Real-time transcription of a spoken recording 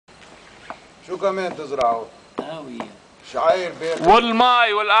شو كمان تزرعوا؟ هاوية شعير بيت.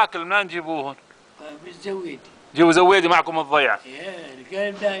 والماي والاكل منين تجيبوهن؟ بالزويدي. جيبوا زويدي معكم الضيعة.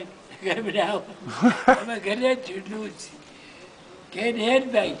 كان دايم كان بنعاون ما كانتش لوسي كان هي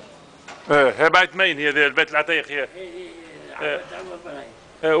البيت. هي بيت مين هي ذي البيت العتيق هي؟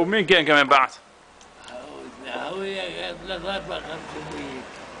 ومين كان كمان بعد؟ هو ثلاث اربع خمس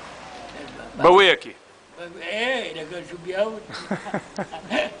بويكي. ايه لكن شو بيهون.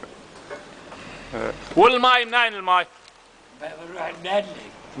 والماي منين الماي؟ بنروح نملك.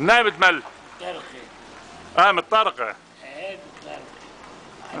 منين بتمل؟ طرقه. من الطرقة. ايه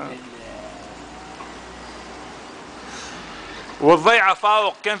بالطرقه. والضيعة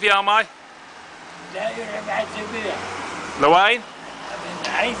فوق كان فيها ماي؟ لا يروح بعد سبيع. لوين؟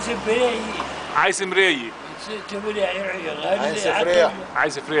 عايز سبيع. عايز مريي. سبيع يروح عايز فريح.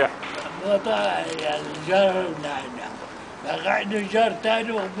 عايز فريح. وطا يعني جار قعدوا جار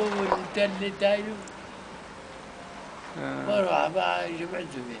تاني والتاني تاني. بروح بقى جمعت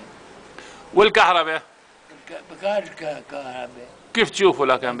فيه. والكهرباء؟ بكاش كهرباء. كيف تشوفوا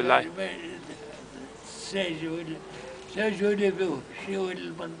لكن بالله؟ سجوا لي شو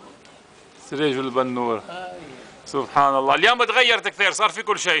البنور. سريج البنور. سبحان الله، اليوم تغيرت كثير، صار في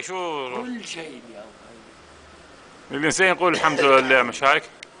كل شيء، شو؟ كل شيء اليوم. الإنسان يقول الحمد لله، مش هيك؟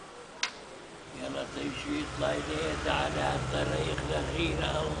 يلا طيب شو يطلع ليه؟ تعال على الطريق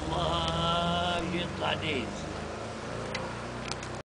الأخيرة، الله يطلع ليه.